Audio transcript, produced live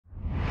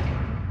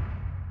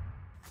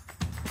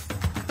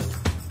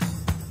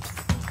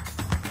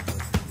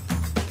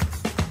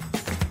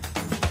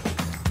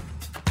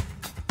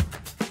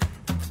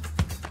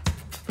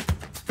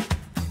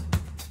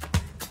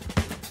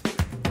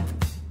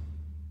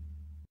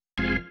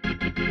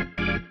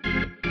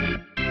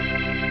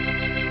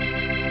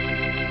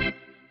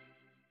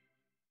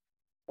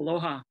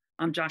Aloha,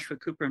 I'm Joshua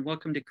Cooper, and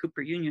welcome to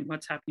Cooper Union,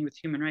 What's Happening with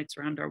Human Rights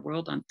Around Our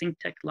World on Think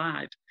Tech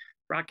Live,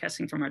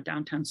 broadcasting from our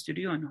downtown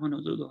studio in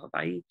Honolulu,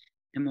 Hawaii,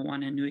 and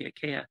Moana Nui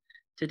Akea.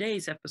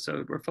 Today's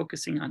episode, we're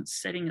focusing on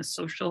setting a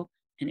social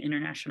and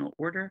international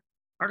order,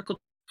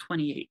 Article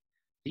 28,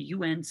 the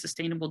UN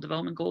Sustainable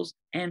Development Goals,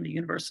 and the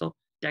Universal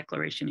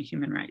Declaration of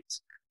Human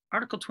Rights.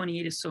 Article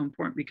 28 is so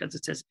important because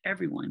it says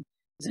everyone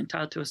is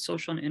entitled to a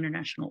social and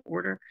international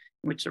order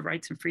in which the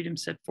rights and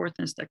freedoms set forth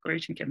in this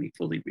declaration can be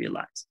fully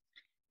realized.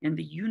 And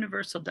the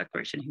Universal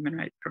Declaration of Human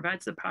Rights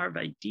provides the power of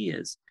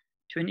ideas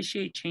to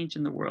initiate change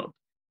in the world.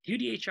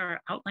 UDHR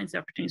outlines the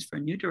opportunities for a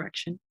new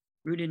direction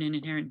rooted in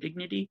inherent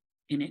dignity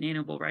and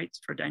inalienable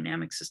rights for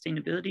dynamic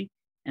sustainability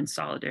and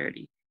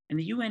solidarity. And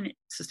the UN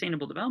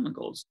Sustainable Development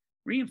Goals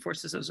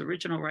reinforces those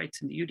original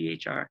rights, and the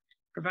UDHR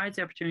provides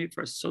the opportunity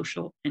for a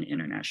social and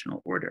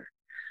international order.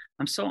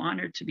 I'm so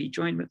honored to be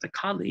joined with a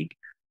colleague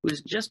who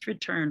has just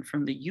returned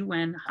from the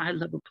UN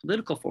High-Level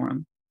Political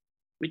Forum,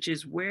 which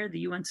is where the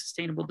UN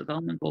Sustainable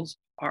Development Goals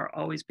are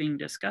always being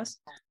discussed,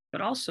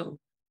 but also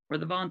where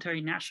the voluntary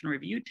national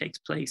review takes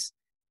place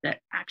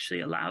that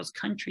actually allows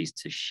countries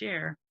to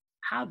share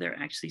how they're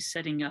actually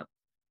setting up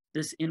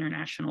this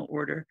international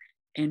order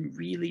and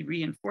really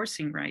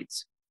reinforcing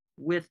rights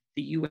with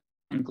the UN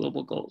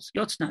global goals.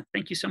 Jyotsna,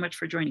 thank you so much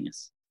for joining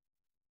us.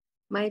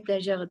 My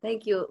pleasure.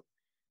 Thank you.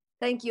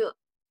 Thank you,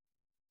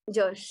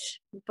 Josh,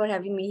 for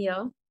having me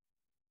here.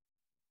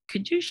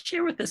 Could you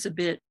share with us a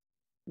bit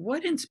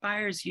what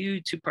inspires you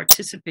to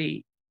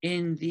participate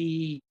in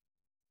the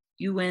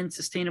UN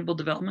Sustainable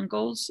Development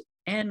Goals,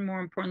 and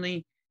more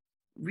importantly,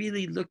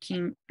 really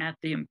looking at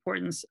the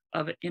importance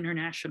of an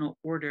international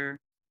order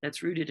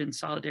that's rooted in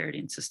solidarity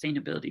and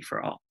sustainability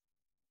for all?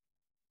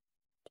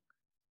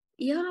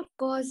 Yeah, of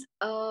course.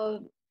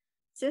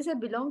 Since I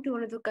belong to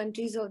one of the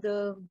countries of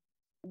the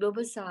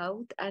Global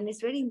South, and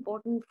it's very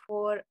important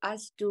for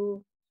us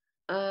to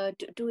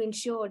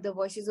ensure the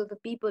voices of the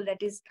people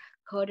that is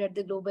heard at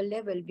the global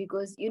level,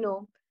 because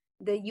the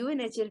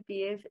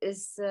UNHLPF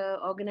is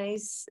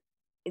organized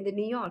in the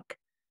New York,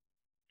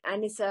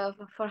 and it's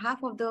for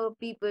half of the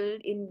people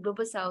in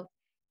Global South,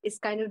 it's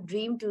kind of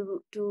dream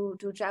to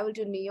travel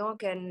to New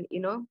York and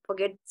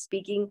forget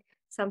speaking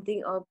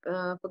something or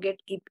forget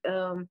keep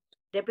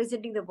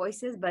representing the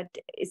voices, but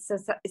it's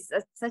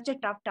such a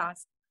tough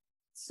task.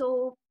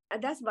 So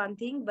that's one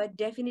thing, but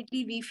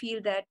definitely we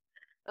feel that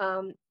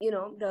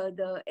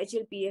the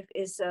HLPF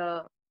is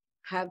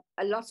have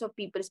a lots of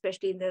people,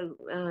 especially in the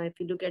if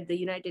you look at the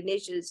United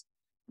Nations,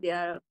 there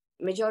are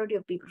majority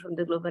of people from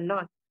the global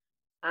north,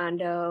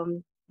 and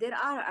there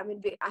are.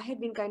 I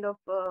have been kind of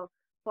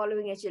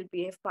following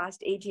HLPF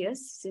past 8 years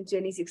since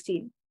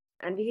 2016,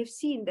 and we have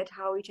seen that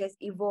how it has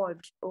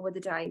evolved over the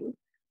time.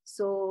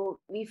 So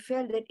we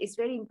felt that it's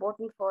very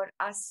important for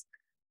us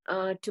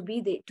to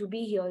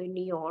be here in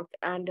New York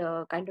and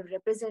kind of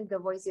represent the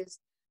voices,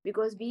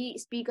 because we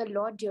speak a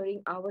lot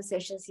during our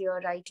sessions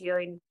here, right here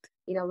in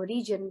our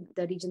region,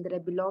 the region that I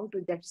belong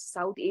to, that's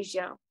South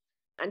Asia.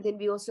 And then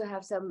we also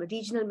have some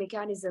regional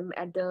mechanism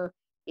at the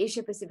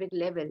Asia Pacific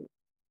level.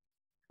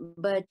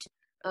 But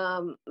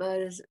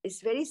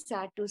it's very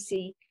sad to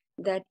see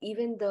that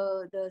even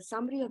the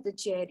summary of the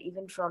chair,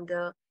 even from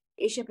the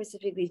Asia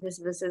Pacific region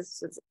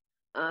versus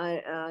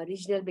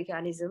regional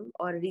mechanism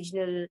or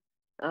regional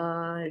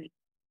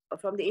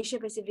from the Asia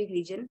Pacific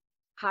region,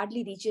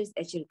 hardly reaches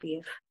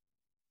HLPF.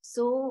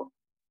 So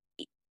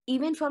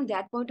even from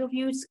that point of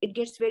view, it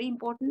gets very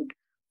important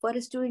for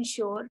us to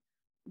ensure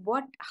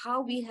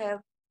how we have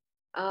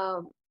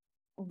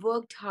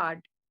worked hard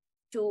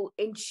to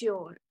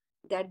ensure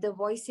that the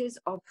voices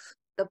of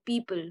the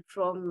people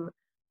from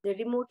the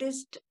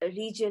remotest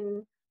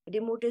region,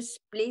 remotest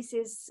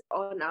places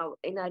in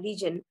our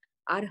region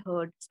are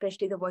heard,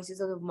 especially the voices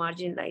of the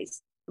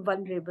marginalized,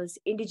 vulnerables,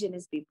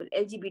 indigenous people,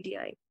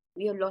 LGBTI.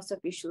 We have lots of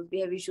issues.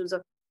 We have issues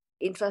of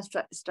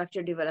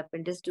infrastructure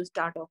development. Just to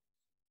start off,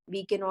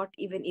 we cannot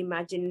even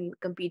imagine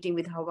competing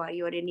with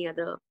Hawaii or any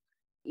other,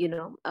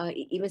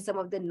 even some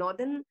of the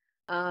northern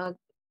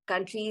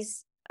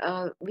countries,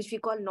 which we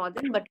call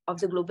northern, but of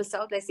the global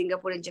south, like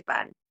Singapore and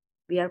Japan.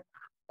 We are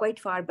quite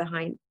far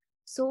behind.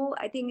 So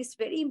I think it's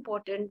very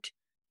important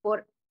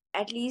for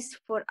at least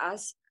for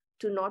us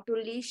to not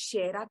only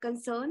share our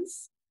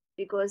concerns,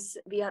 because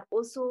we are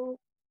also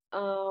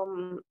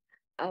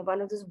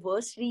one of those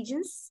worst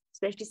regions,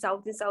 especially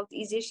South and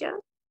Southeast Asia,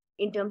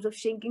 in terms of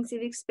shrinking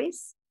civic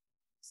space.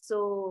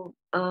 So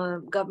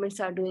governments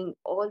are doing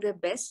all their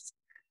best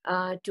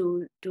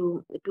to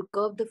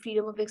curb the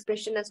freedom of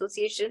expression,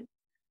 association.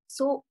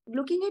 So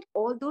looking at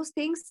all those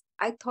things,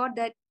 I thought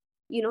that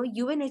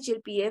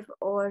UNHLPF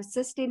or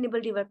Sustainable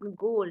Development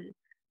Goal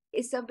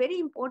is a very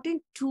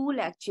important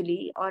tool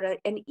actually, or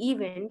an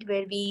event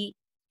where we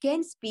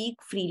can speak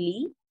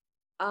freely,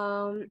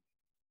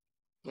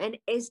 and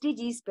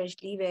SDGs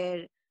especially,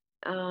 where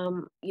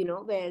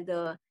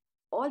where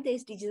all the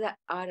SDGs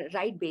are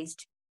right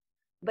based.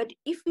 But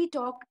if we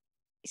talk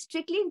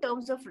strictly in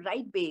terms of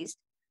right based,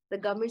 the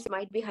governments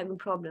might be having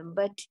problem.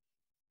 But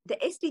the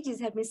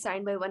SDGs have been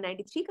signed by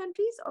 193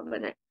 countries, or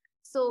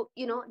So,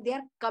 they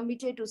are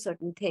committed to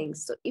certain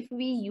things. So if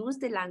we use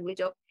the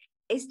language of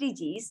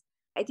SDGs,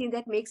 I think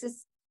that makes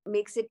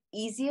it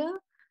easier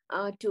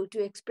to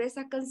express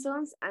our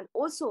concerns, and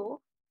also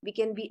we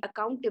can be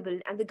accountable,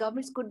 and the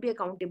governments could be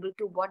accountable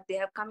to what they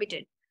have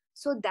committed.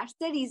 So that's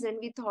the reason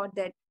we thought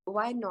that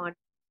why not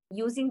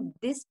using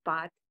this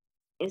path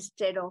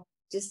instead of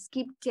just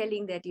keep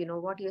telling that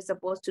what you're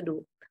supposed to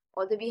do.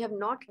 Although we have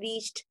not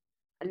reached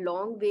a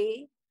long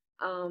way,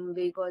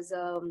 because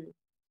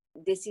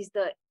this is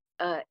the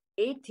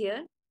eighth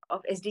year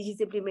of SDGs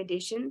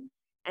implementation,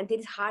 and there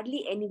is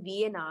hardly any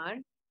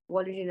VNR,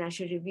 Voluntary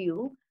National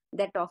Review,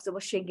 that talks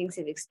about shrinking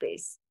civic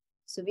space.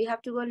 So we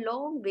have to go a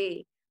long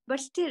way, but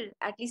still,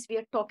 at least we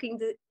are talking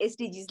the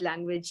SDGs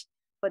language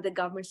for the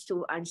governments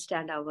to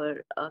understand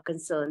our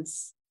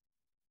concerns.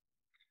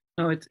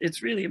 No,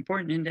 it's really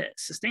important. And the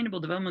Sustainable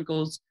Development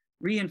Goals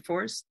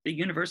reinforce the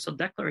Universal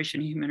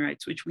Declaration of Human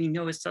Rights, which we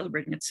know is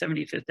celebrating its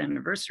 75th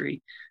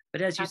anniversary.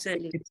 But as you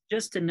Absolutely. said, it's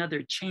just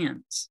another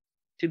chance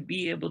to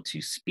be able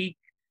to speak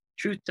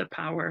truth to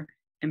power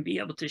and be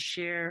able to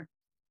share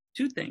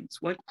two things: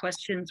 what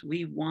questions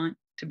we want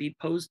to be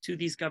posed to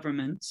these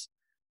governments,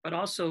 but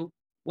also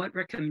what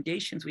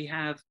recommendations we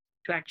have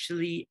to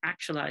actually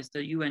actualize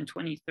the UN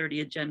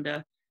 2030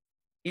 agenda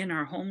in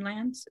our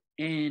homelands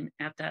and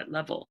at that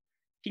level.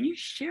 Can you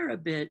share a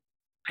bit?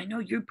 I know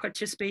you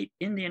participate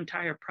in the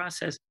entire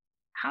process.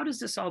 How does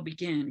this all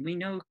begin? We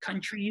know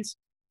countries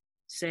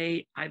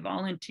say, I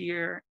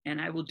volunteer and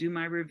I will do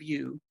my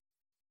review.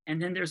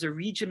 And then there's a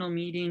regional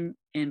meeting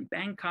in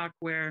Bangkok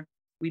where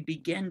we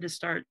begin to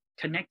start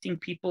connecting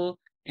people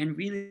and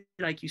really,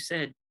 like you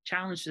said,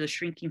 challenge the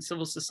shrinking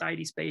civil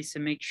society space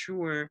and make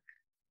sure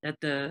that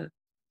the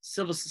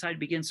civil society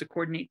begins to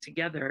coordinate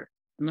together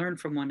and learn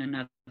from one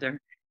another.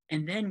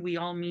 And then we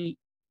all meet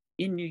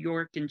in New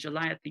York in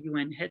July at the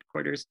UN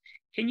headquarters.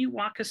 Can you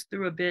walk us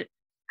through a bit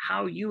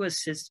how you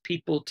assist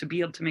people to be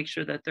able to make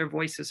sure that their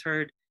voice is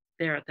heard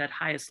there at that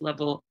highest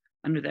level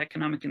under the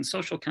Economic and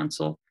Social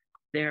Council,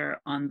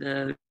 there on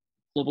the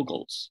global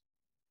goals?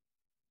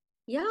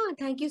 Yeah,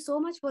 thank you so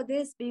much for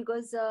this,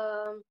 because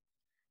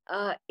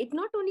it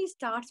not only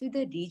starts with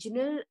the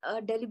regional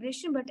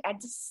deliberation, but at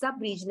the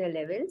sub-regional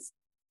levels.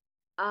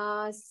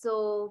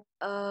 So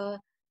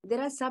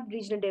there are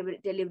sub-regional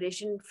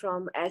deliberation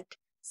from at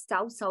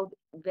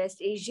Southwest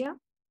Asia,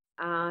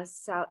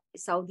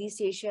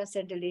 Southeast Asia,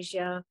 Central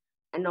Asia,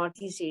 and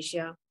Northeast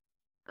Asia,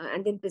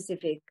 and then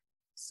Pacific.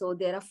 So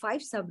there are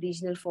 5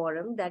 sub-regional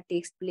forums that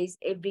takes place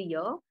every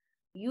year.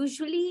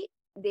 Usually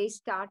they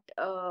start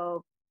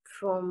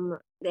from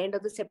the end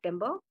of the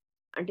September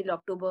until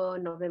October,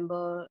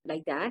 November,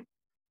 like that.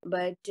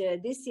 But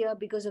this year,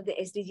 because of the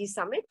SDG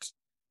summit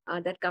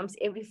that comes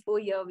every 4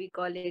 years, we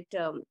call it,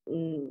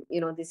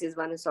 this is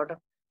one sort of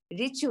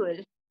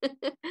ritual.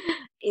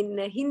 In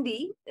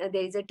Hindi,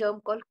 there is a term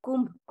called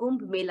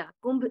Kumbh Mela.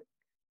 Kumbh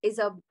is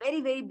a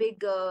very, very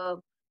big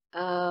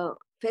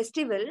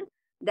festival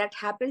that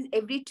happens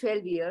every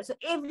 12 years. So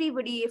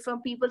everybody,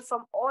 from people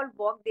from all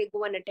walk, they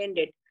go and attend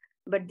it.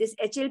 But this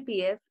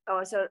HLPF,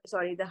 or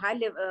sorry, the high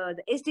level,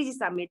 the SDG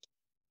summit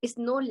is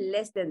no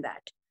less than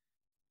that.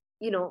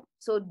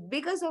 So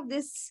because of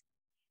this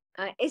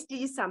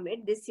SDG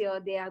summit this year,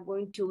 they are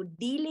going to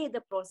delay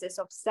the process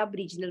of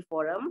sub-regional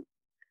forum.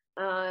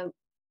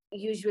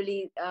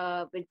 Usually,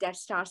 that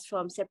starts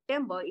from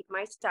September. It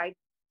might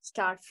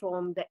start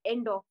from the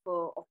end of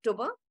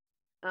October,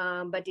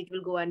 but it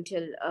will go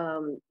until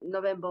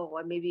November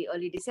or maybe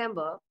early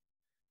December.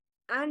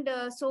 And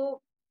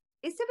so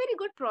it's a very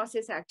good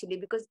process, actually,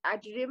 because I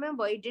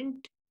remember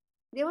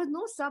there was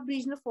no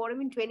sub-regional forum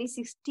in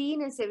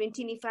 2016 and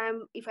 17,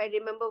 if I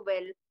remember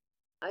well.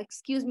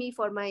 Excuse me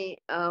for my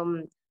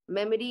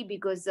memory,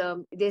 because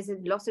there's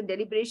lots of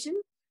deliberation.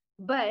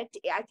 But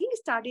I think it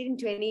started in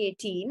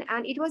 2018,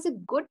 and it was a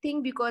good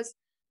thing because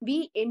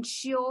we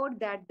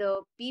ensured that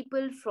the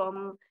people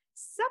from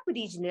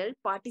sub-regional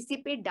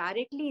participate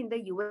directly in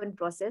the UN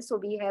process. So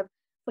we have,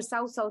 for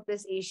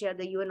Southwest Asia,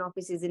 the UN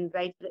office is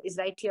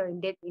right here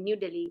in New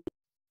Delhi.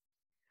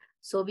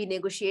 So we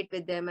negotiate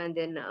with them, and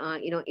then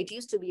it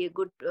used to be a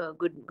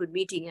good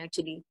meeting,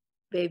 actually,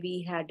 where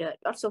we had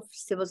lots of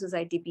civil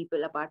society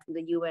people apart from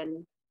the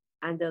UN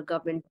and the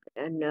government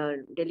and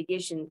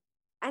delegation.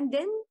 And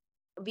then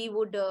we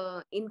would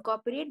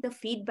incorporate the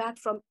feedback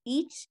from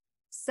each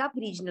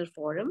sub-regional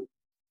forum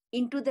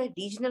into the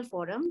regional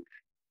forum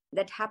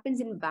that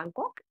happens in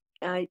Bangkok,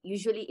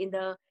 usually in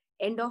the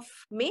end of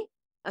May,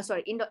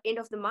 in the end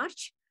of the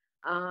March.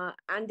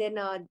 And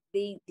then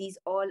these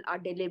all our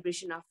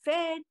deliberation are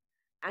fed.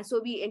 And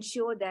so we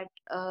ensure that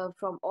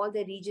from all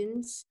the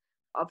regions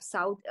of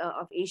South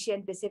of Asia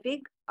and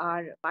Pacific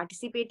are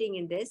participating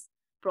in this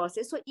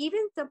process. So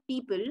even the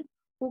people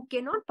who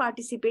cannot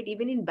participate,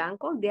 even in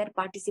Bangkok, they are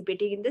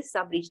participating in the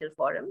sub-regional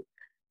forum,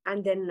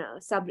 and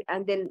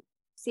then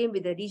same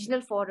with the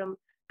regional forum,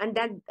 and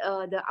that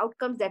the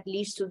outcomes that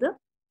leads to the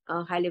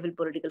high-level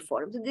political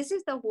forum. So this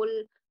is the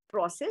whole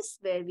process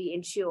where we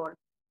ensure.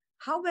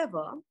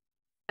 However,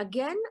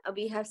 again,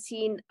 we have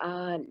seen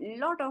a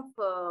lot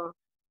of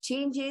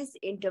changes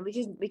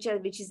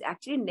which is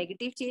actually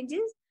negative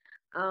changes,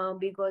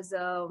 because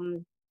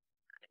the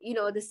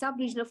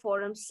sub-regional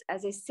forums,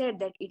 as I said,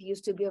 that it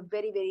used to be a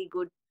very, very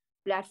good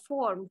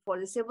platform for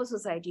the civil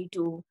society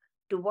to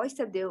voice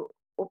up their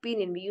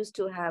opinion. We used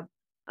to have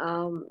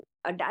a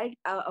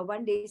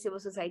one-day civil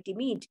society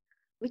meet,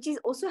 which is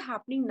also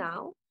happening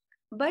now.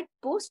 But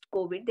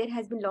post-COVID, there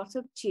has been lots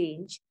of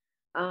change,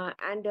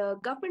 and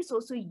governments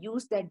also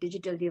use that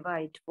digital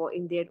divide for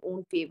in their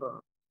own favor.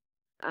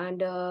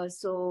 And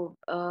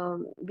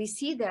we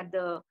see that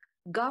the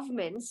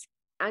governments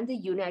and the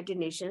United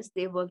Nations,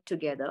 they work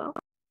together.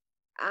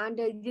 And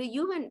the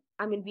UN,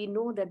 I mean, we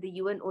know that the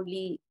UN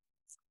only,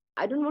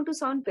 I don't want to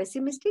sound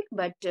pessimistic,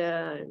 but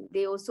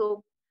they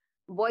also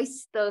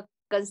voice the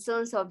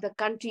concerns of the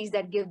countries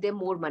that give them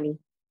more money.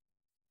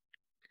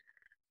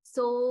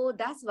 So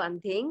that's one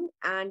thing.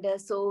 And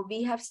so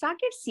we have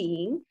started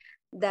seeing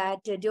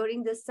that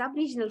during the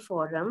sub-regional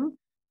forum,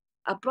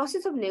 a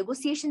process of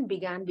negotiation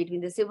began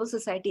between the civil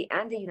society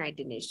and the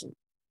United Nations,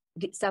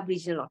 the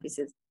sub-regional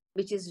offices,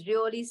 which is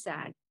really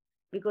sad,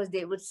 because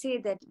they would say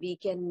that we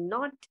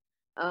cannot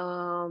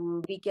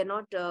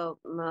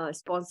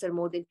sponsor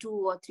more than 2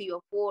 or 3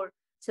 or 4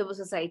 civil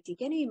society.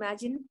 Can you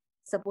imagine?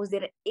 Suppose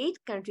there are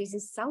 8 countries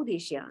in South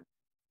Asia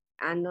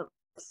and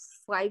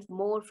 5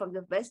 more from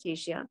the West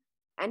Asia,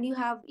 and you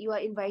are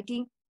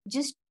inviting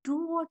just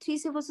 2 or 3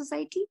 civil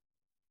society.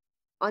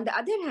 On the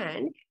other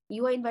hand,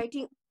 you are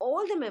inviting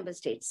all the member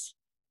states,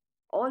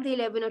 all the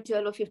 11 or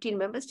 12 or 15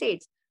 member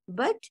states.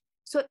 But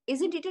so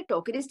isn't it a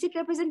tokenistic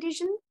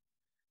representation?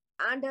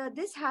 And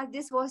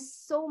this was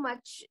so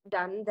much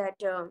done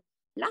that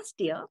last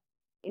year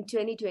in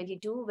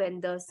 2022,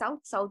 when the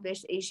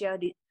Southwest Asia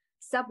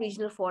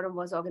sub-regional forum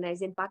was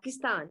organized in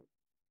Pakistan,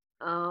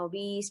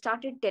 we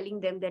started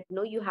telling them that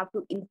no, you have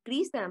to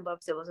increase the number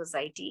of civil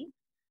society,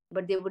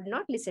 but they would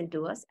not listen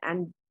to us.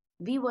 And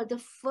we were the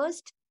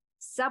first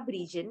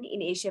sub-region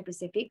in Asia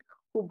Pacific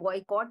who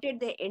boycotted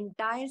the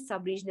entire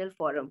sub-regional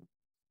forum.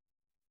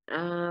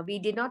 We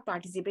did not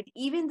participate.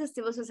 Even the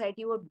civil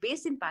society who were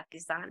based in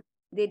Pakistan,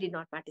 they did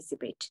not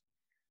participate.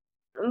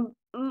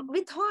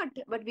 We thought,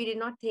 but we did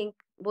not think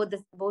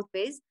both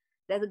ways,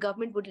 that the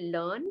government would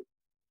learn,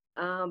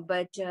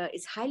 but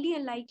it's highly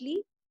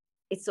unlikely.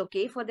 It's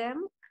okay for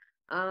them.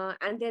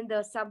 And then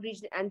the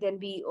sub-region, and then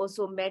we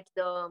also met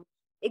the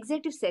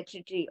executive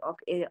secretary of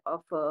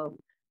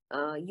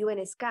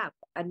UN SCAP,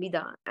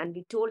 Armida, and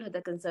we told her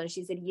the concern.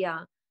 She said,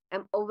 yeah,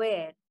 I'm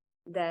aware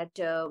that,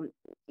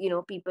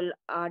 people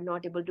are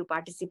not able to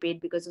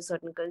participate because of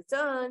certain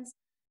concerns.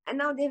 And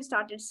now they've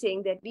started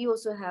saying that we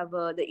also have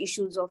the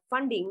issues of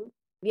funding.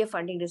 We have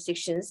funding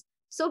restrictions.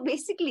 So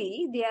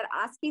basically, they are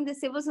asking the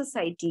civil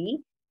society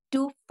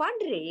to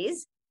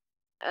fundraise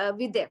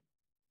with them.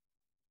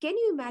 Can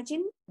you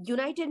imagine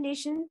United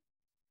Nations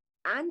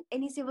and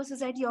any civil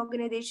society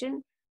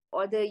organization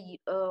or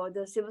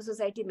the civil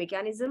society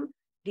mechanism,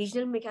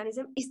 regional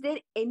mechanism? Is there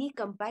any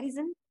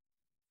comparison?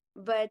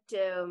 But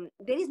there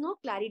is no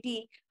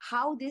clarity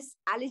how this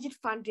alleged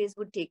fundraise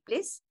would take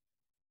place.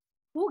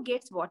 Who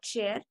gets what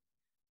share?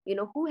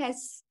 Who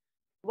has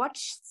what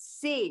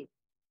say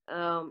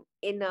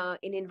in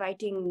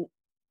inviting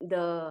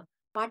the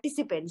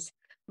participants?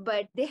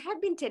 But they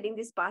have been telling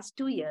this past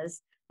 2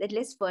 years that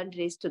let's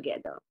fundraise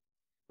together.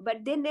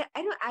 But then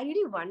I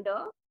really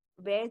wonder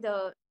where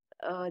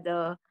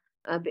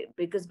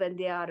because when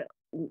they are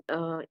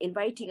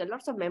inviting a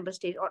lots of member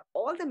states or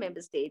all the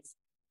member states,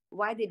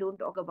 why they don't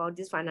talk about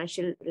these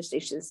financial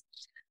restrictions.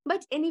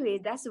 But anyway,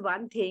 that's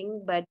one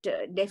thing. But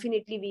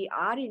definitely we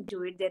are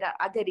into it. There are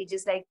other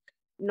regions like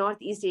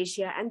Northeast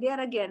Asia, and there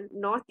again,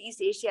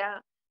 Northeast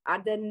Asia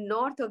are the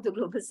north of the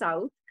global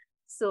south.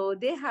 So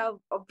they have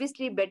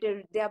obviously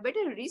better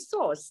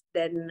resource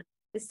than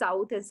the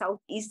South and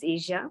Southeast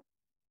Asia.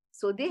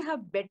 So they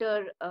have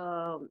better,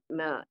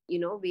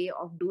 way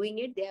of doing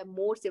it. They have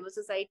more civil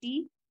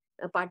society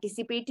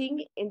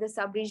participating in the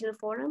sub-regional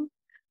forum.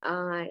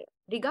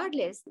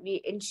 Regardless,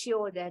 we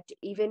ensure that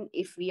even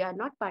if we are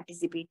not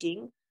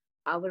participating,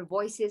 our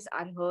voices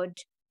are heard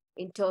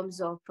in terms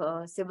of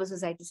civil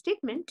society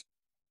statement,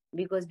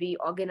 because we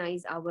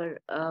organize our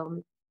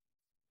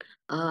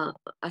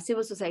a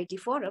civil society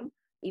forum,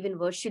 even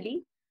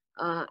virtually,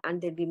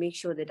 and then we make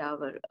sure that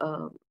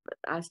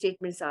our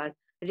statements are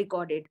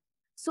recorded.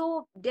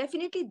 So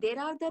definitely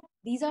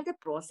these are the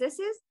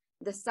processes,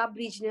 the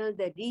sub-regional,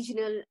 the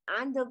regional,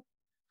 and the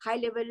high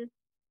level.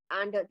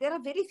 And there are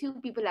very few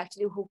people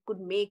actually who could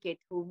make it,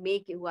 who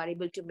are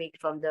able to make it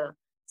from the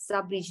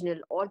sub-regional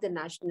or the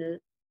national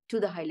to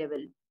the high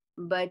level.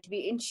 But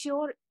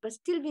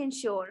still we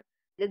ensure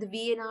that the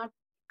VNR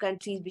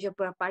countries which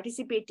are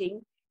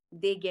participating,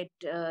 they get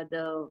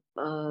to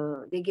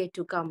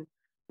come.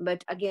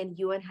 But again,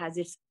 UN has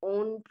its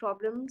own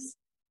problems.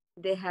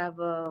 They have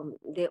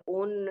their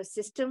own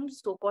system,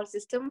 so-called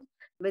system,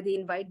 where they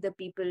invite the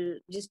people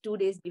just 2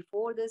 days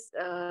before this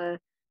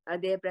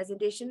their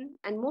presentation.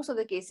 And most of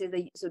the cases,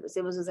 the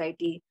civil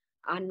society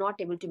are not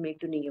able to make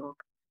to New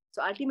York.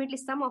 So ultimately,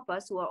 some of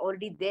us who are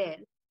already there,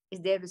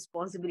 it's their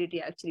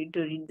responsibility actually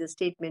to read the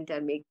statement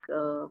and make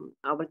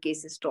our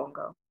cases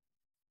stronger.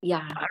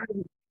 Yeah. I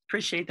really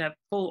appreciate that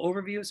full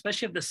overview,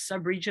 especially of the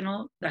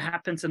sub-regional that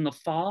happens in the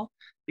fall,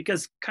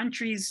 because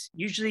countries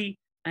usually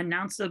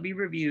announce they'll be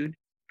reviewed.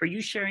 For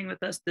you sharing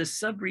with us the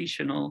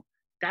sub-regional,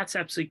 that's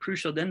absolutely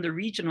crucial. Then the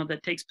regional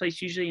that takes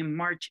place usually in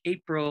March,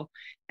 April.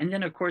 And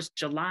then, of course,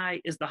 July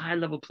is the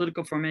high-level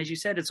political forum. As you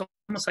said, it's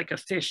almost like a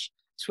fish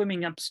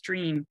swimming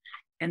upstream.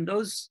 And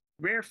those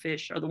rare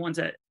fish are the ones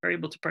that are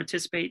able to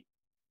participate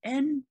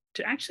and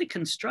to actually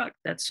construct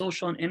that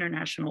social and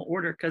international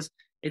order, because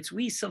it's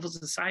we, civil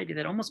society,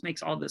 that almost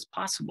makes all this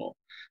possible,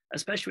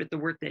 especially with the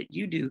work that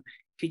you do.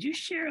 Could you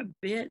share a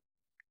bit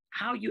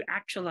how you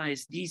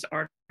actualize these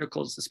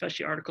articles,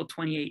 especially Article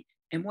 28,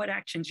 and what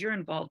actions you're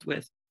involved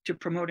with to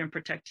promote and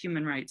protect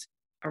human rights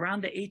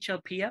around the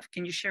HLPF?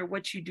 Can you share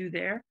what you do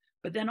there?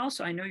 But then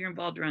also, I know you're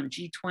involved around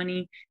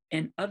G20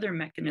 and other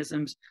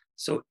mechanisms.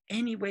 So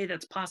any way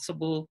that's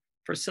possible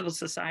for civil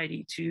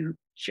society to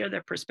share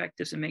their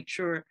perspectives and make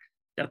sure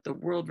that the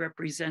world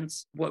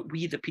represents what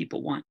we, the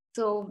people, want.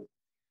 So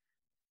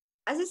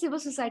as a civil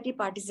society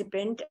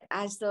participant,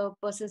 as the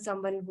person,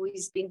 someone who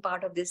has been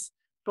part of this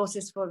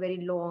process for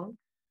very long,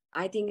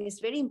 I think it's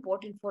very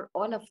important for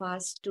all of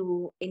us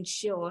to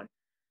ensure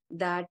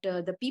that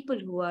the people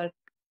who are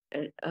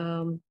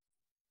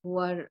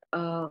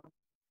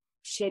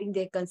sharing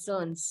their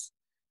concerns,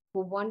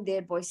 who want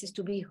their voices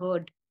to be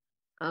heard,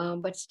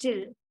 but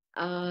still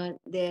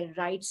their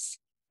rights,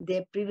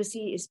 their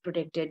privacy is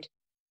protected.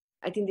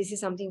 I think this is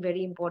something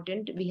very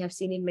important. We have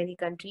seen in many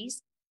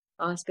countries,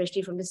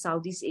 especially from the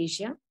Southeast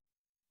Asia,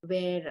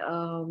 where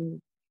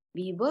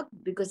we work,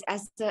 because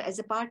as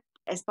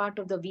part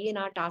of the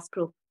VNR task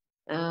group,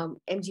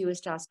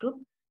 NGOs task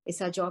group,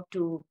 it's our job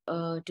to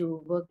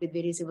work with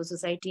various civil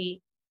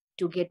society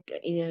to get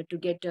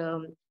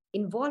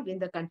involved in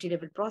the country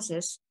level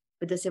process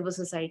with the civil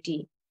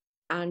society,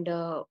 and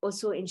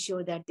also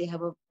ensure that they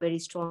have a very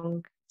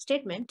strong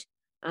statement,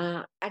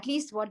 at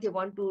least what they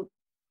want to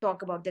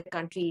talk about the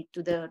country,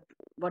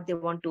 what they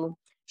want to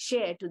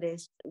share to the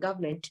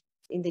government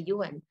in the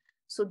UN.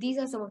 So these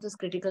are some of those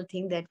critical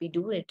things that we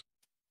do it.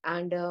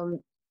 And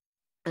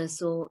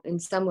so in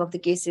some of the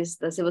cases,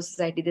 the civil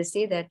society, they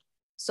say that,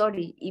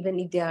 sorry, even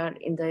if they are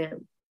in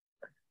the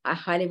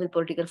high-level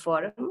political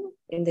forum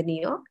in the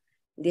New York,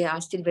 they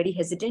are still very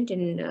hesitant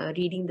in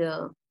reading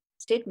the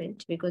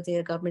statement because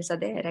their governments are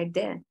there, right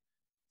there.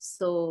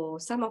 So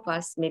some of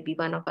us, maybe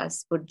one of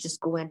us, would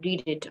just go and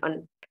read it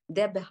on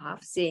their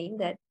behalf, saying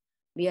that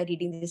we are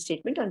reading this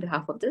statement on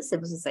behalf of the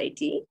civil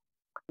society.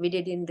 We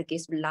did in the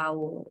case of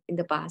Laos in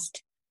the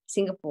past,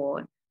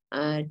 Singapore,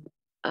 and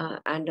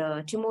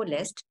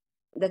Timor-Leste.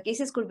 The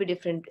cases could be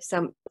different.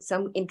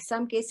 In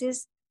some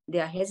cases, they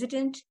are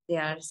hesitant, they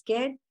are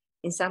scared.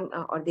 In some,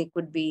 or they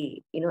could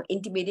be,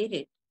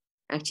 intimidated,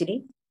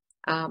 actually.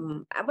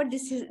 But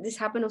this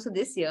happened also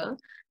this year.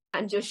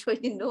 And Joshua,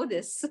 you know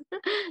this.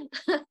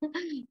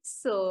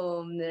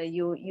 So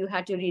you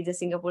had to read the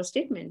Singapore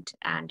statement,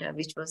 and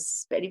which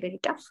was very, very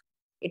tough.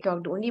 It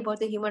talked only about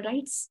the human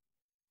rights,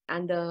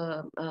 and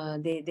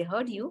they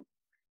heard you,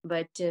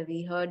 but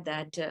we heard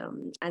that,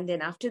 and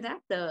then after that,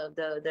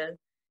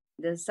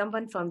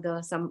 someone from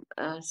the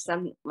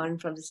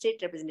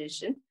state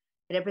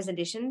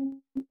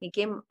representation, he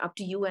came up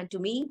to you and to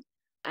me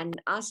and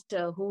asked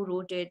who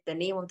wrote it, the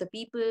name of the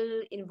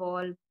people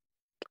involved.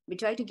 We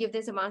try to give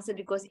them some answer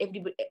because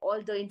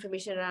all the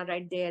information are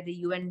right there at the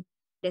UN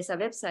DESA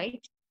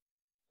website.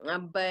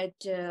 But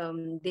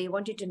they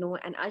wanted to know,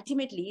 and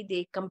ultimately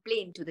they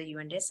complained to the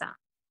UN DESA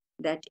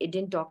that it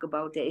didn't talk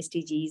about the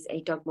SDGs,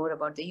 it talked more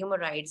about the human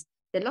rights.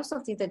 There are lots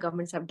of things the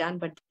governments have done,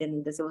 but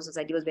then the civil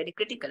society was very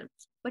critical.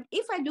 But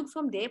if I look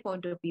from their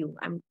point of view,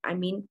 I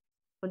mean,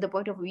 from the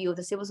point of view of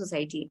the civil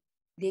society,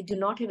 they do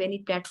not have any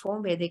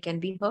platform where they can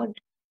be heard,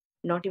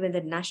 not even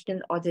the national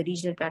or the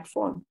regional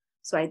platform.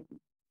 So I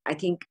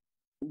think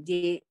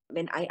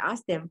when I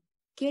asked them,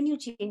 can you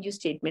change your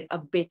statement a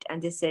bit?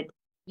 And they said,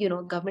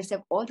 governments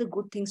have all the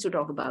good things to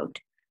talk about,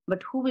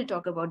 but who will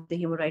talk about the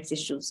human rights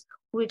issues?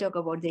 Who will talk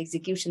about the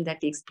execution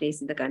that takes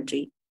place in the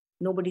country?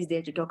 Nobody's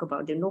there to talk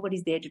about them.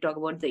 Nobody's there to talk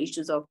about the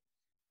issues of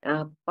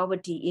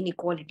poverty,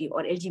 inequality,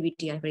 or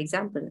LGBTI, for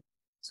example.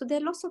 So there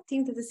are lots of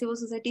things that the civil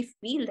society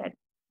feel that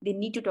they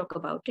need to talk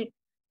about it.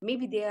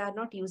 Maybe they are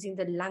not using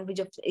the language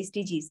of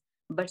SDGs,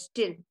 but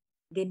still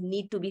they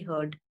need to be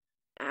heard.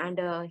 And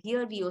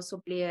here we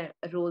also play a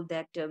role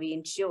that we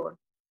ensure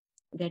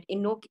that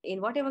in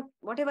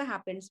whatever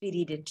happens, we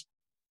read it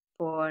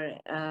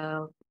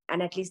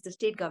and at least the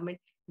state government,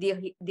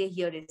 they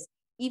hear it.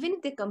 Even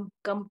if they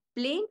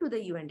complain to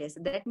the UNDS,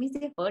 that means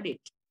they heard it,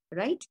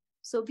 right?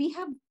 So we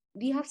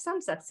have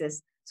some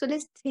success. So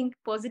let's think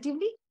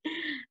positively.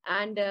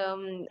 And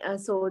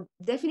so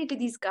definitely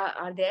these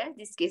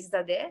cases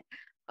are there.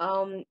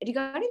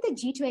 Regarding the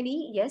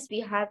G20, yes,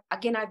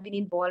 I've been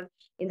involved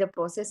in the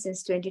process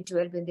since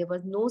 2012 when there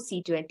was no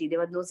C20, there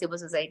was no civil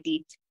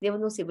society, there was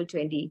no civil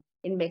 20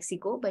 in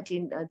Mexico, but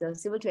in the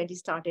civil 20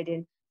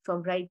 started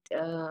from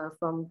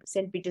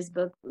St.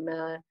 Petersburg,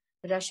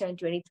 Russia in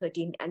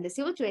 2013. And the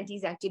Civil 20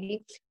 is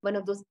actually one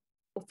of those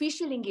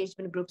official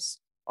engagement groups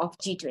of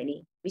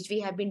G20, which we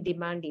have been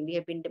demanding. We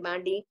have been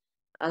demanding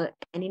an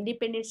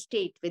independent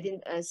state within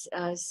us,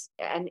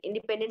 an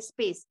independent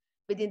space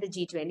within the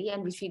G20,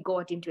 and which we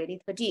got in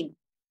 2013.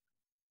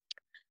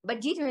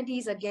 But G20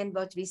 is again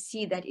what we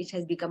see that it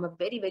has become a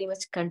very, very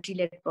much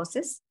country-led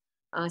process,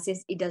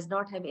 since it does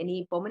not have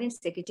any permanent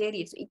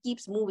secretariat. So it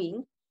keeps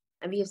moving.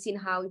 And we have seen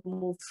how it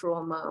moved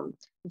from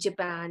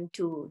Japan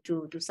to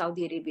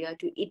Saudi Arabia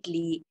to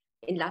Italy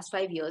in last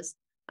 5 years,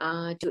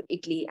 to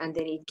Italy, and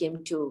then it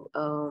came to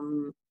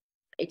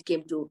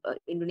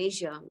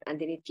Indonesia,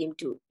 and then it came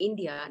to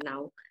India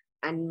now,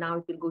 and now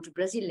it will go to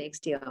Brazil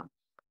next year.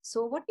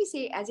 So what we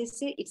say, as I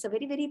say, it's a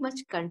very, very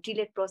much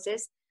country-led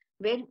process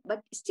where, but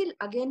still,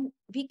 again,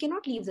 we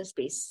cannot leave the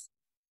space.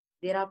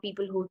 There are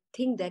people who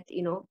think that,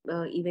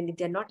 even if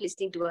they're not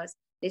listening to us,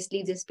 let's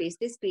leave the space,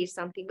 let's create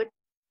something. But,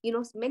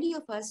 many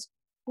of us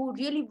who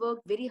really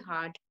worked very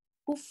hard,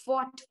 who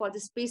fought for the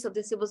space of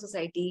the civil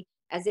society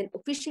as an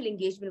official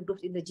engagement group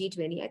in the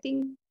G20, I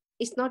think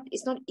it's not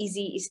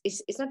easy.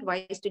 It's not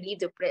wise to leave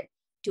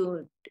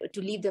to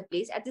leave the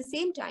place. At the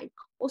same time,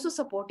 also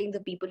supporting the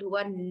people who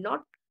are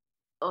not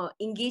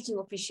engaging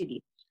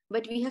officially.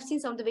 But we have seen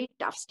some of the very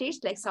tough states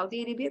like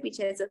Saudi Arabia, which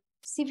has a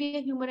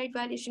severe human rights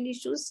violation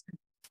issues.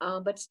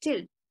 But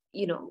still,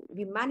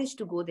 we managed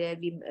to go there,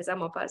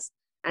 some of us,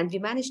 and we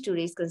managed to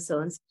raise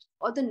concerns,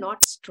 although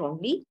not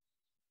strongly.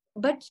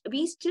 But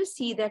we still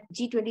see that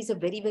G20 is a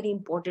very, very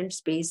important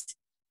space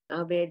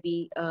where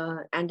we,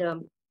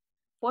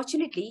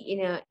 fortunately, in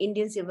the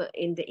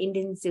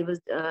Indian civil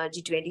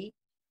G20,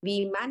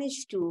 we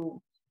managed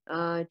to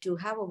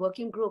have a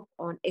working group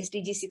on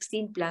SDG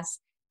 16 plus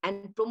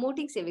and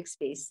promoting civic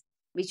space,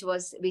 which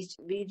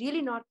we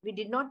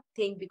did not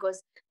think,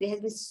 because there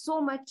has been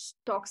so much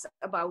talks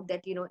about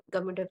that,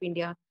 government of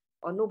India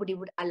or nobody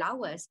would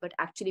allow us, but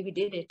actually we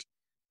did it.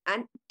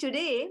 And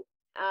today,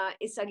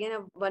 it's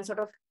again one sort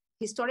of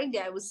historic day,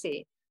 I would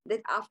say,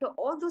 that after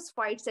all those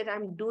fights that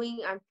I'm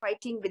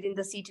fighting within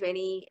the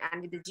C20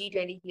 and with the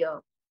G20 here,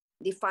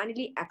 they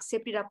finally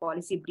accepted our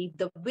policy brief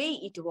the way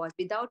it was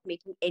without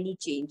making any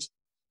change,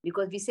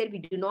 because we said we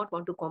do not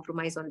want to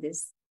compromise on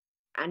this,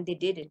 and they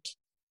did it.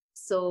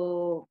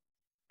 So,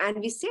 and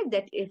we said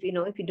that if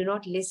you do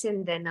not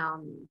listen, then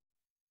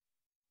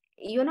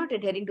you're not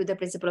adhering to the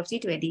principle of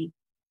C20.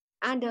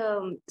 And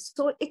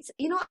so it's,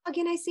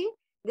 again, I say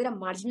there are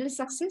marginal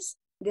success.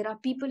 There are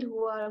people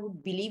who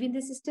believe in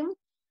the system,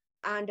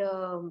 and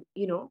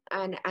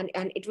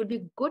and it would be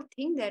a good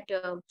thing that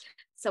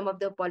some of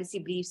the policy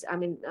briefs,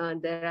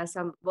 there are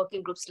some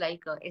working groups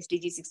like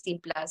SDG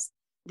 16 plus,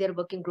 their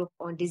working group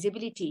on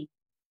disability,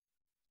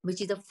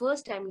 which is the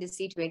first time in the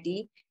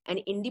C20 an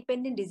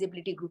independent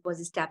disability group was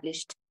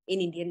established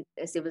in Indian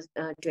civil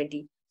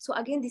 20. So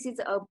again, this is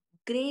a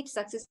great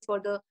success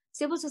for the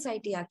civil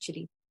society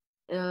actually.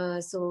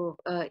 So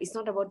it's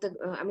not about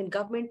the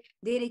government.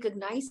 They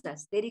recognize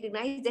us. They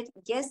recognize that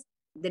yes,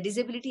 the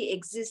disability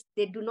exists.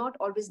 They do not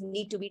always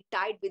need to be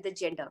tied with the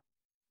gender.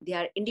 They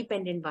are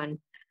independent one.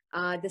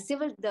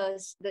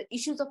 The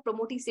issues of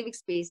promoting civic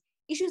space,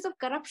 issues of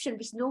corruption,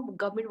 which no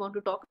government want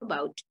to talk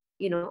about.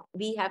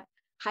 We have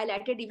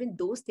highlighted even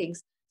those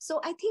things. So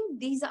I think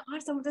these are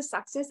some of the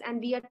success, and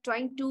we are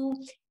trying to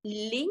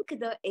link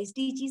the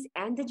SDGs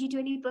and the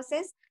G20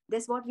 process.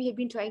 That's what we have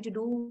been trying to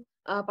do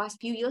past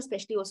few years,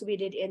 especially also we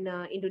did in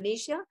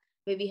Indonesia,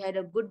 where we had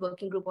a good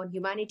working group on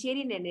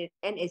humanitarian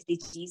and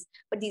SDGs.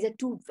 But these are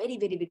two very,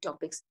 very big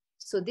topics.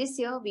 So this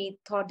year we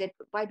thought that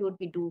why don't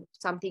we do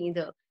something in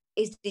the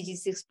SDG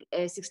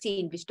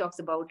 16, which talks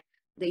about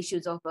the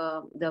issues of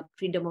the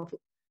freedom of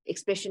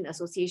expression,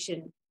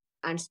 association,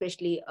 and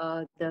especially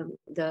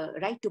the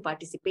right to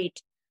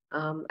participate.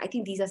 I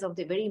think these are some of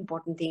the very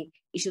important things,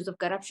 issues of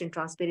corruption,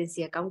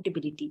 transparency,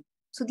 accountability.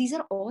 So these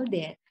are all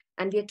there.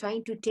 And we are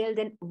trying to tell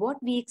them what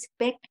we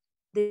expect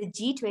the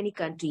G20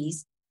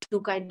 countries to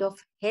kind of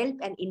help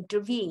and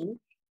intervene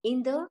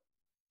in the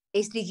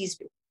SDGs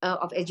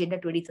of Agenda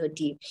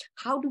 2030.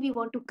 How do we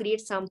want to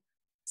create some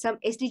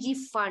SDG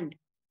fund,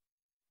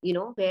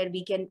 where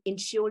we can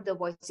ensure the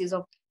voices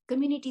of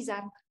communities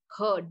are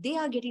heard. They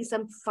are getting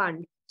some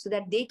fund so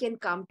that they can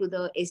come to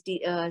the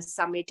SD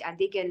summit and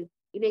they can,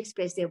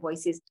 express their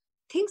voices.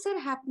 Things are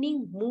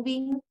happening,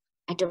 moving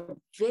at a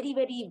very,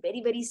 very,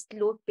 very, very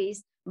slow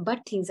pace, but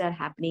things are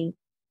happening.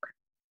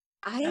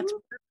 I am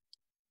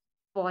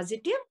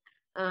positive,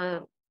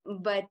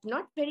 but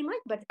not very much,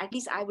 but at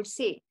least I would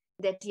say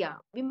that, yeah,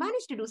 we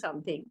managed to do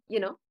something,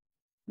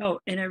 No,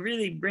 and it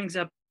really brings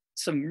up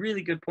some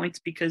really good points,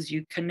 because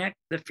you connect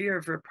the fear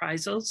of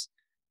reprisals,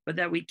 but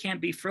that we can't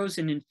be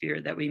frozen in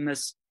fear, that we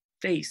must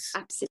face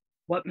Absolutely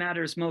what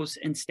matters most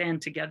and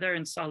stand together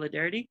in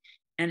solidarity,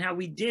 and how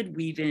we did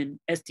weave in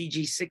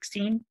SDG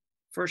 16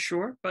 for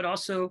sure, but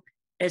also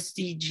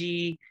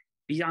SDG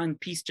beyond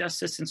peace,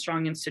 justice, and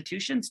strong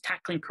institutions,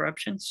 tackling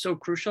corruption, so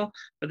crucial,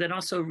 but then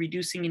also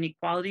reducing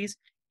inequalities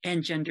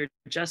and gender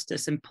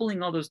justice, and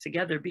pulling all those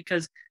together,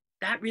 because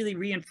that really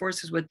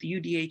reinforces what the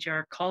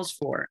UDHR calls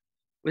for.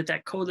 with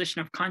that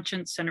coalition of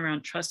conscience centered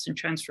around trust and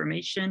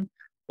transformation,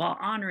 while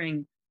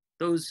honoring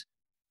those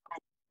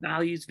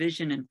values,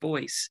 vision, and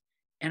voice.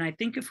 And I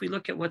think if we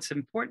look at what's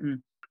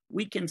important,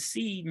 we can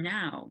see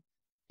now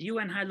the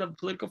UN High-Level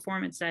Political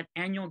Forum is that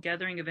annual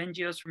gathering of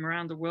NGOs from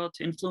around the world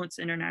to influence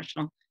the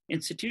international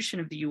institution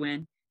of the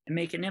UN and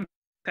make an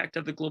impact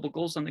of the global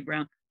goals on the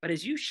ground. But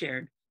as you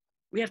shared,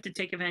 we have to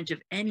take advantage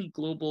of any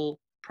global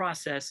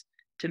process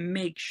to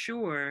make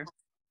sure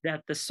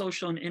that the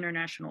social and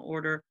international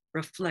order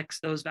reflects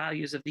those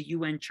values of the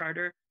UN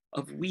Charter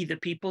of we the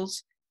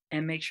peoples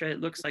and make sure it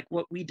looks like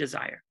what we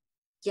desire.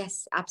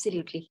 Yes,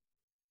 absolutely.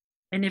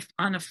 And if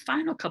on a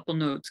final couple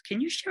notes, can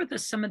you share with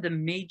us some of the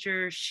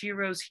major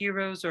Shiro's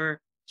heroes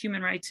or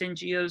human rights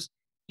NGOs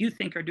you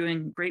think are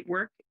doing great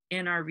work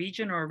in our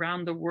region or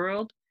around the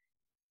world?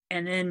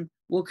 And then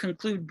we'll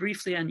conclude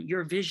briefly on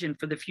your vision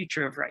for the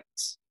future of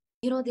rights.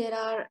 There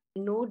are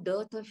no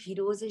dearth of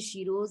heroes and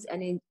sheroes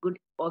and a good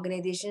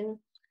organization,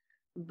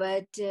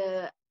 but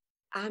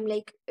I'm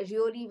like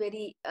really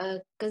very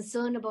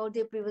concerned about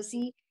their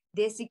privacy,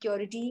 their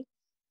security,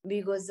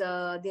 because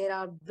there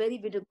are very,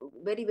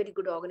 very, very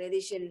good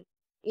organization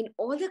in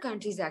all the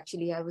countries.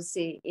 Actually, I would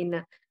say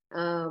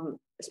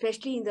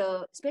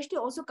especially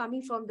also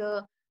coming from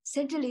the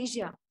Central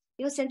Asia.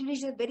 Central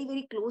Asia is a very,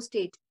 very close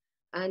state,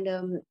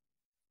 and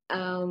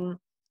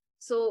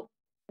so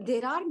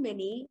there are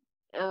many.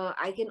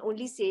 I can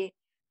only say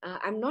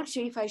I'm not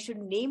sure if I should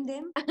name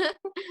them,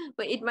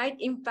 but it might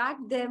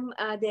impact them,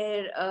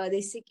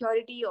 their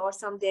security or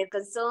some their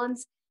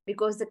concerns,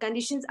 because the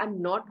conditions are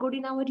not good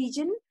in our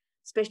region,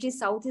 especially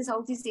South and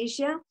Southeast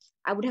Asia.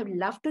 I would have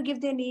loved to give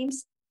their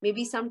names.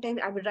 Maybe sometime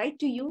I will write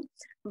to you,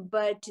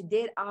 but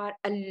there are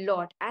a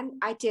lot. And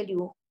I tell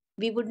you,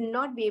 we would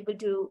not be able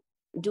to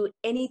do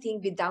anything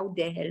without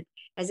their help.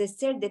 As I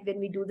said, that when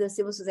we do the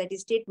civil society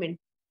statement,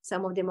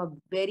 some of them are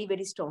very,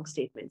 very strong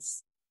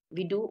statements.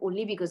 We do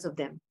only because of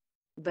them,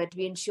 but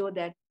we ensure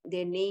that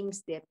their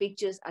names, their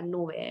pictures are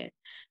nowhere.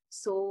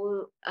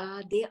 So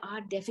they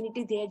are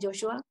definitely there,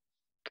 Joshua,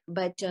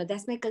 but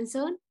that's my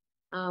concern.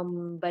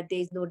 But there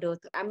is no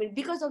dearth. I mean,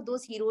 because of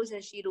those heroes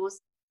and sheroes,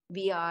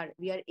 we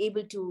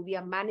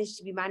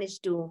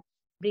managed to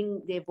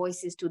bring their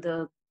voices to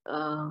the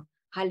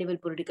high-level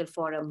political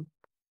forum.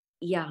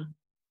 Yeah.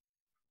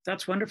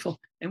 That's wonderful.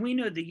 And we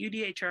know the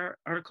UDHR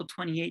Article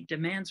 28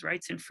 demands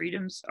rights and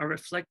freedoms are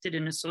reflected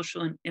in a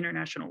social and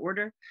international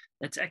order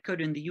that's echoed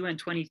in the UN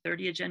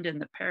 2030 Agenda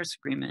and the Paris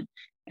Agreement.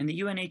 And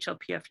the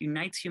UNHLPF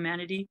unites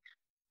humanity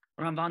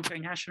around voluntary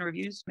national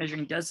reviews,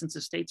 measuring dozens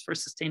of states for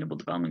sustainable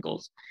development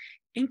goals.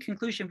 In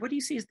conclusion, what do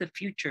you see as the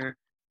future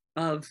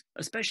of,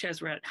 especially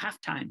as we're at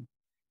halftime?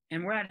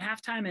 And we're at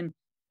halftime, and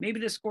maybe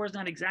the score is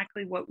not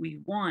exactly what we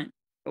want,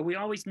 but we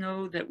always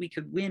know that we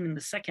could win in the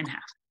second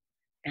half.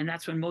 And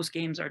that's when most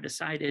games are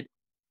decided.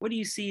 What do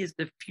you see as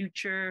the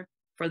future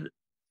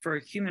for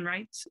human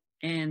rights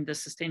and the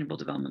sustainable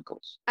development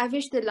goals? I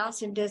wish the last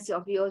sentence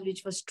of yours,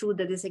 which was true,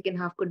 that the second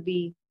half could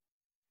be,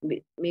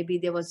 maybe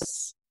there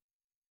was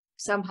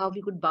somehow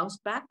we could bounce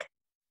back.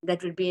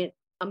 That would be an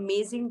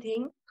amazing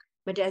thing.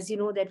 But as you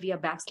know that we are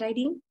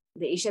backsliding,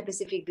 the Asia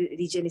Pacific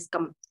region is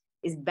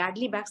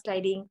badly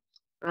backsliding.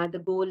 The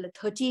goal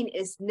 13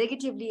 is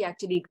negatively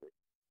actually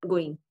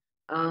going.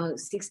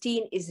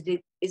 16 is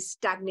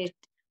stagnant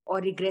or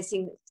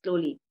regressing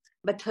slowly.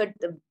 But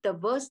the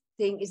worst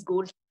thing is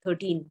goal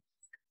 13.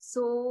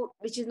 So,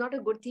 which is not a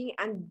good thing.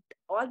 And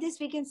all this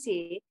we can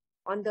say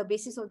on the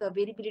basis of the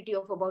availability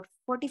of about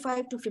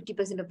 45 to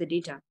 50% of the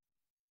data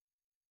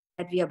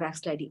that we are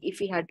backsliding. If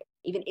we had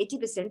even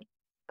 80%,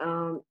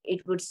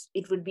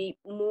 it would be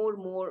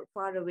more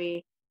far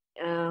away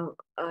a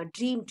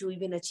dream to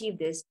even achieve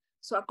this.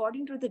 So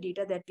according to the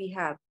data that we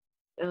have,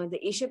 the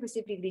Asia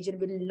Pacific region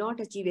will not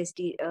achieve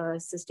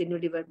Sustainable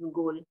Development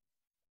Goal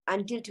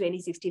until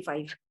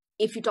 2065.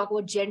 If you talk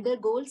about gender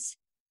goals,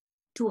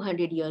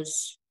 200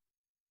 years.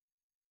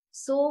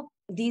 So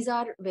these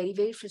are very,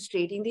 very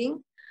frustrating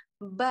things.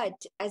 But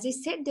as I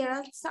said, there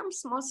are some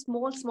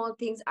small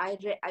things. I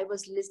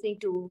was listening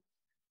to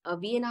a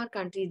VNR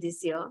country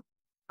this year,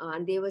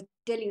 and they were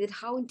telling that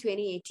how in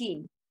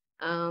 2018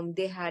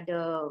 they had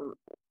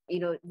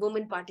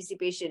women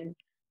participation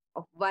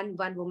of one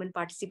woman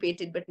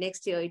participated, but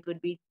next year it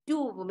would be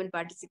 2 women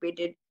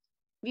participated.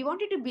 We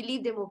wanted to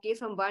believe them, okay,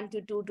 from 1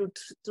 to 2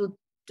 to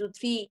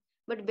 3,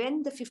 but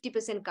when the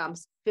 50%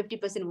 comes,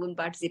 50% women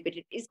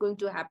participated, is going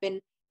to happen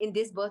in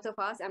this birth of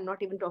ours. I'm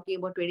not even talking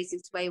about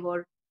 2065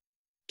 or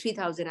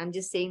 3000. I'm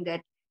just saying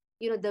that,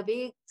 the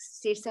way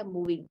states are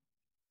moving,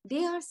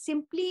 they are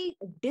simply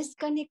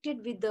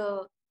disconnected with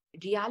the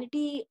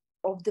reality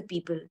of the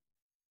people.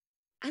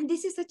 And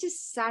this is such a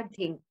sad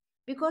thing,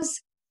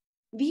 because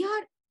we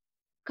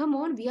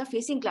are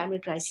facing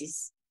climate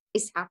crisis.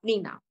 It's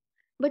happening now.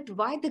 But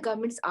why the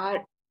governments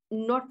are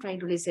not trying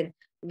to listen?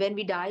 When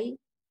we die,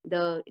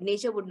 the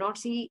nature would not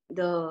see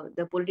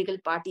the political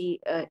party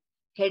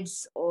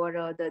heads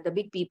or the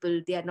big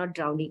people. They are not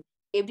drowning.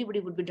 Everybody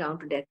would be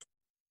drowned to death.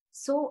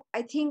 So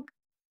I think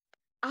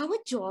our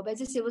job as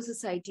a civil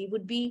society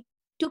would be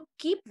to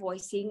keep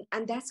voicing,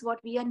 and that's what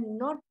we are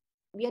not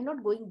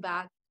going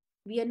back.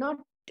 We are not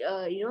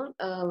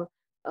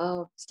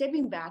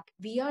stepping back.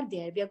 We are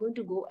there. We are going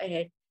to go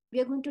ahead. We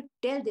are going to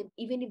tell them,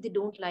 even if they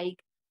don't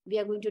like, we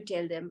are going to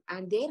tell them.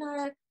 And there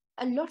are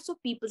a lots of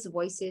people's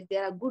voices.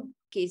 There are good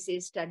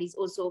cases studies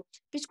also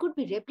which could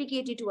be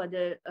replicated to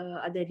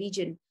other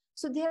region.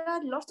 So there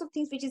are lots of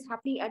things which is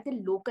happening at the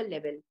local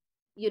level.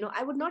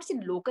 I would not say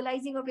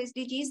localizing of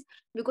SDGs,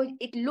 because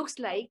it looks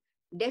like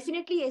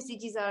definitely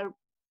SDGs are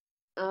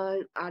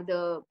at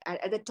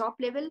the top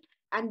level,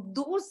 and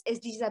those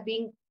SDGs are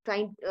being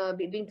tried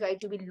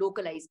to be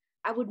localized.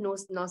 I would not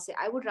say.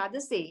 I would rather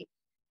say,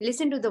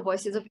 listen to the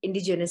voices of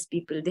indigenous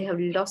people. They have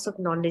lots of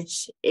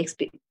knowledge,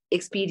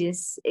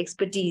 experience,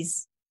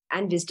 expertise,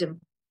 and wisdom.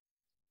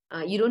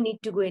 You don't need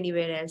to go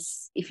anywhere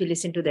else if you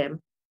listen to them.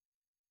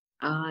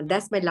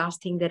 That's my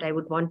last thing that I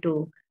would want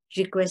to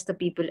request the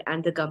people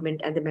and the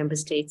government and the member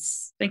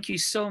states. Thank you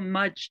so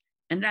much.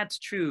 And that's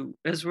true.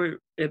 As we're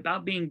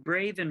about being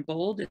brave and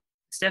bold,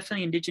 it's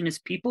definitely indigenous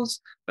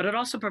peoples, but it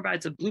also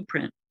provides a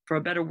blueprint for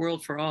a better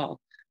world for all.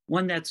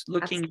 One that's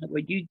looking at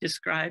what you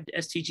described,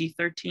 SDG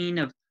 13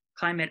 of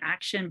climate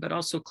action, but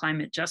also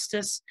climate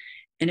justice.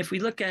 And if we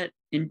look at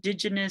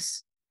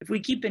if we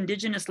keep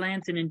indigenous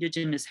lands in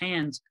indigenous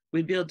hands,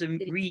 we'd be able to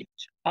reach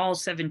all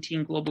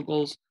 17 global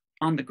goals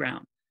on the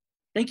ground.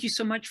 Thank you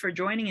so much for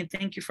joining, and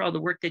thank you for all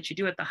the work that you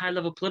do at the High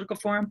Level Political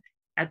Forum,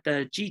 at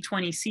the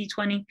G20,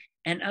 C20,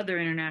 and other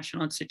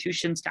international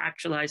institutions to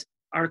actualize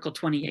Article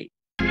 28.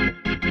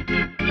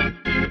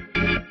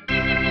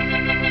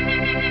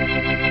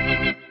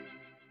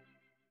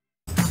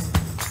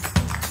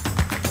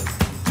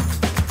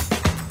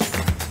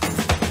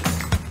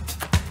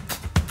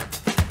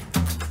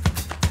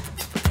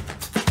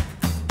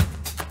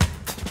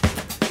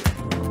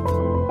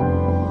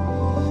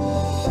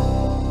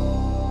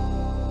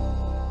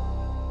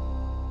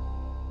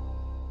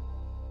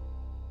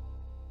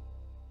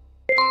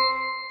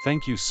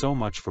 Thank you so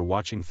much for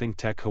watching Think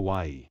Tech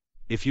Hawaii.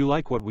 If you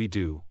like what we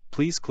do,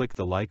 please click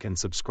the like and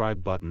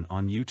subscribe button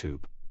on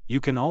YouTube.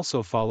 You can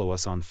also follow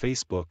us on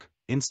Facebook,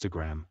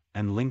 Instagram,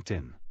 and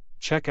LinkedIn.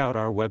 Check out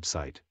our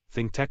website,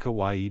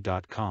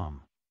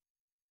 thinktechhawaii.com.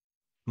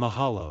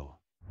 Mahalo.